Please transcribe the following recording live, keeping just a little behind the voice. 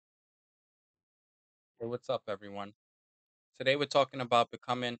Hey, what's up, everyone? Today we're talking about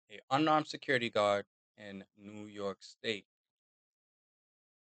becoming a unarmed security guard in New York State.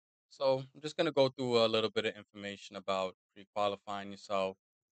 So I'm just going to go through a little bit of information about pre-qualifying yourself,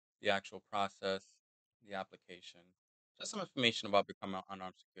 the actual process, the application, just some information about becoming an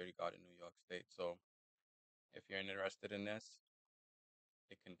unarmed security guard in New York State. So if you're interested in this,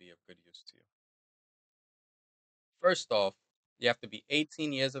 it can be of good use to you. First off, you have to be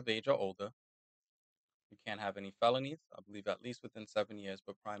 18 years of age or older. You can't have any felonies, I believe at least within 7 years,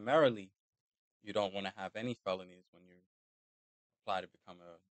 but primarily you don't want to have any felonies when you apply to become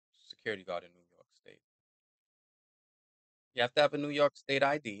a security guard in New York State. You have to have a New York State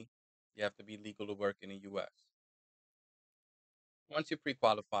ID. You have to be legal to work in the US. Once you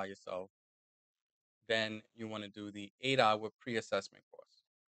pre-qualify yourself, then you want to do the 8-hour pre-assessment course.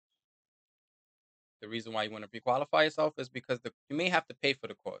 The reason why you want to pre-qualify yourself is because you may have to pay for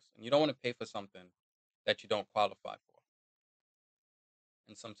the course, and you don't want to pay for something that you don't qualify for.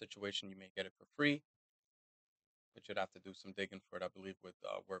 In some situation, you may get it for free, but you'd have to do some digging for it. I believe with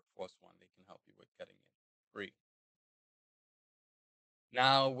Workforce One, they can help you with getting it free.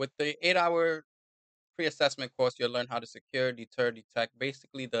 Now, with the 8-hour pre-assessment course, you'll learn how to secure, deter, detect,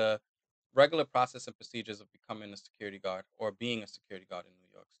 basically the regular process and procedures of becoming a security guard or being a security guard in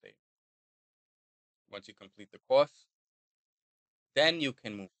New York State. Once you complete the course, then you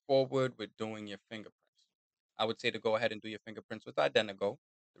can move forward with doing your fingerprints. I would say to go ahead and do your fingerprints with Identigo.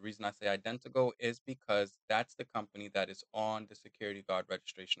 The reason I say Identigo is because that's the company that is on the security guard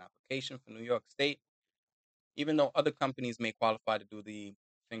registration application for New York State. Even though other companies may qualify to do the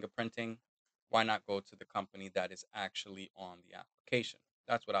fingerprinting, why not go to the company that is actually on the application?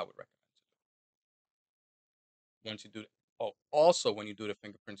 That's what I would recommend to do. Once you do, oh, also when you do the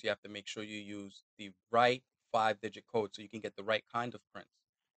fingerprints, you have to make sure you use the right 5-digit code so you can get the right kind of prints.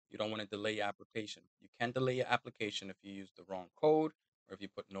 You don't want to delay your application. You can delay your application if you use the wrong code or if you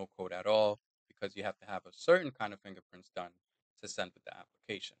put no code at all, because you have to have a certain kind of fingerprints done to send with the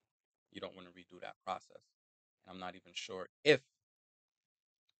application. You don't want to redo that process. And I'm not even sure if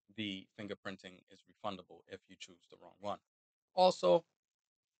the fingerprinting is refundable if you choose the wrong one. Also,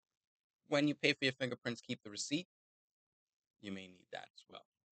 when you pay for your fingerprints, keep the receipt. You may need that as well.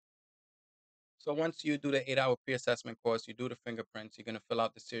 So once you do the 8-hour pre-assessment course, you do the fingerprints, you're going to fill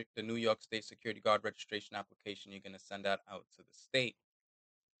out the New York State Security Guard registration application. You're going to send that out to the state.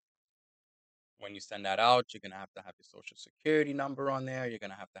 When you send that out, you're going to have your social security number on there. You're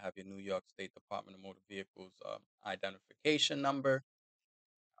going to have your New York State Department of Motor Vehicles identification number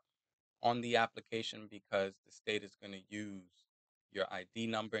on the application, because the state is going to use your ID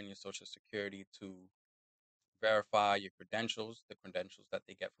number and your social security to verify your credentials, the credentials that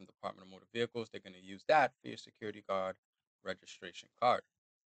they get from the Department of Motor Vehicles. They're going to use that for your security guard registration card.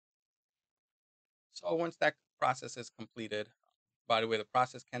 So once that process is completed, by the way, the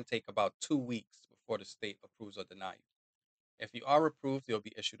process can take about 2 weeks before the state approves or denies you. If you are approved, you'll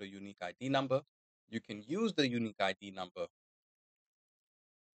be issued a unique ID number. You can use the unique ID number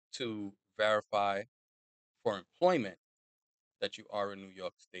to verify for employment that you are a New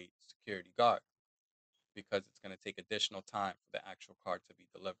York State security guard, because it's going to take additional time for the actual card to be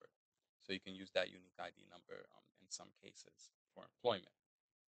delivered. So you can use that unique ID number in some cases for employment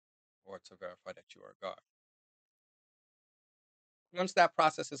or to verify that you are a guard. Once that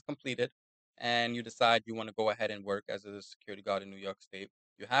process is completed and you decide you want to go ahead and work as a security guard in New York State,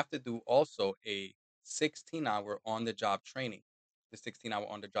 you have to do also a 16-hour on the job training. The 16-hour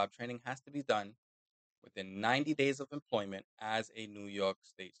on the job training has to be done within 90 days of employment as a New York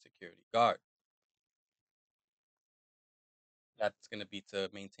State security guard. That's going to be to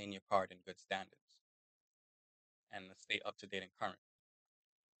maintain your card in good standards and stay up to date and current.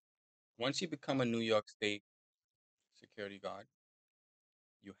 Once you become a New York State security guard,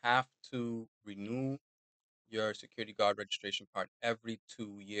 you have to renew your security guard registration card every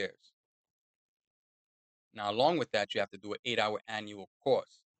 2 years. Now, along with that, you have to do an 8-hour annual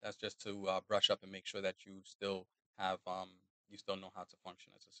course. That's just to brush up and make sure that have, you still know how to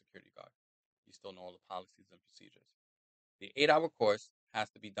function as a security guard. You still know all the policies and procedures. The 8-hour course has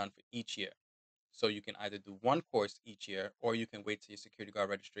to be done for each year. So you can either do one course each year, or you can wait till your security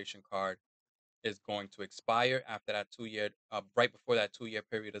guard registration card is going to expire after that 2 year, right before that 2 year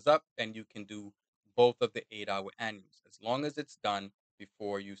period is up, and you can do both of the 8-hour annuals as long as it's done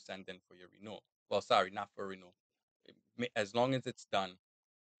before you send in for your renewal. Well, sorry, not for renewal. As long as it's done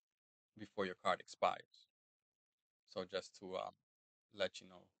before your card expires. So just to let you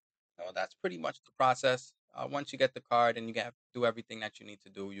know, that's pretty much the process. Once you get the card and do everything that you need to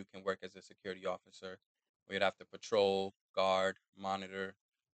do, you can work as a security officer. Where you'd have to patrol, guard, monitor,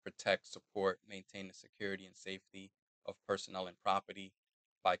 protect, support, maintain the security and safety of personnel and property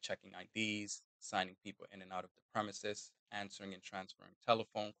by checking IDs, signing people in and out of the premises, answering and transferring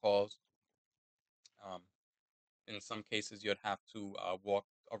telephone calls. Um, in some cases, you'd have to walk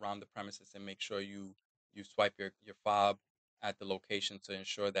around the premises and make sure you swipe your fob at the location to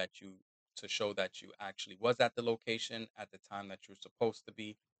ensure that you to show that you actually was at the location at the time that you're supposed to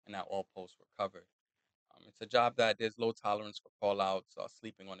be, and that all posts were covered. It's a job that there's low tolerance for call outs or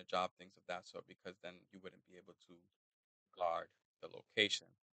sleeping on the job, things of that sort, because then you wouldn't be able to guard the location.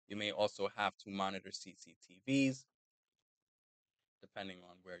 You may also have to monitor CCTVs depending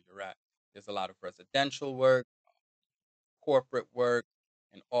on where you're at. There's a lot of residential work, corporate work,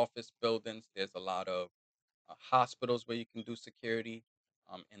 in office buildings. There's a lot of hospitals where you can do security.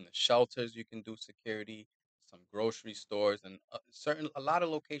 In the shelters, you can do security. Some grocery stores and a lot of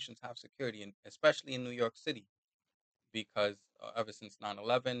locations have security, and especially in New York City, because ever since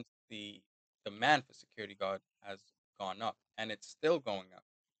 9/11, the demand for security guard has gone up, and it's still going up.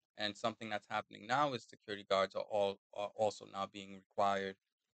 And something that's happening now is security guards are also now being required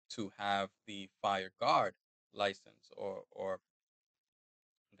to have the fire guard license or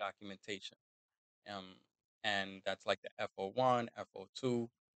documentation. um, and that's like the FO1, FO2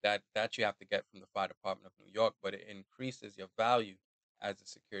 that you have to get from the Fire Department of New York, but it increases your value as a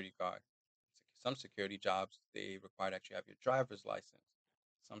security guard. Some security jobs they require that you have your driver's license.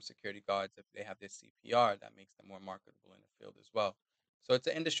 Some security guards, if they have their CPR, that makes them more marketable in the field as well. So it's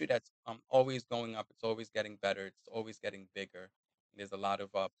an industry that's always going up. It's always getting better. It's always getting bigger. There's a lot of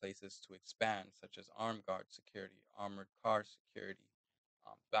places to expand, such as armed guard security, armored car security,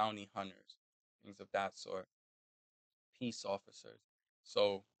 bounty hunters, things of that sort, peace officers.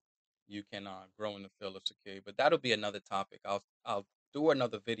 So you can grow in the field of security. But that'll be another topic. I'll do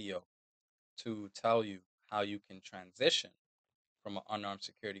another video to tell you how you can transition from an unarmed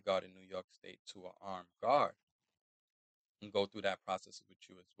security guard in New York State to an armed guard and go through that process with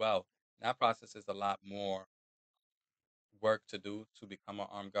you as well. That process is a lot more work to do to become an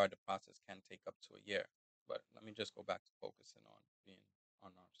armed guard. The process can take up to a year. But let me just go back to focusing on being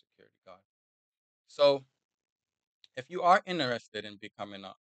unarmed security guard. So if you are interested in becoming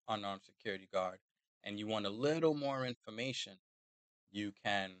an unarmed security guard and you want a little more information, you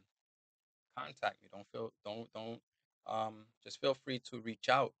can contact me. Don't just feel free to reach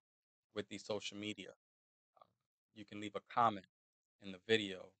out with the social media. Um, you can leave a comment in the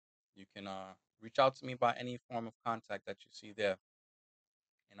video. You can reach out to me by any form of contact that you see there,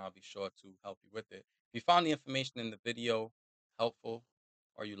 and I'll be sure to help you with it. If you found the information in the video helpful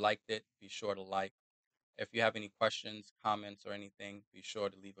or you liked it, be sure to like. If you have any questions, comments, or anything, be sure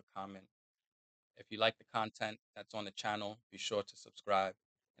to leave a comment. If you like the content that's on the channel, be sure to subscribe.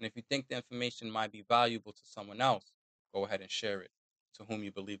 And if you think the information might be valuable to someone else, go ahead and share it to whom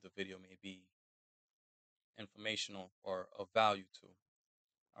you believe the video may be informational or of value to.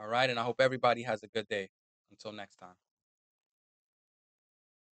 All right, and I hope everybody has a good day. Until next time.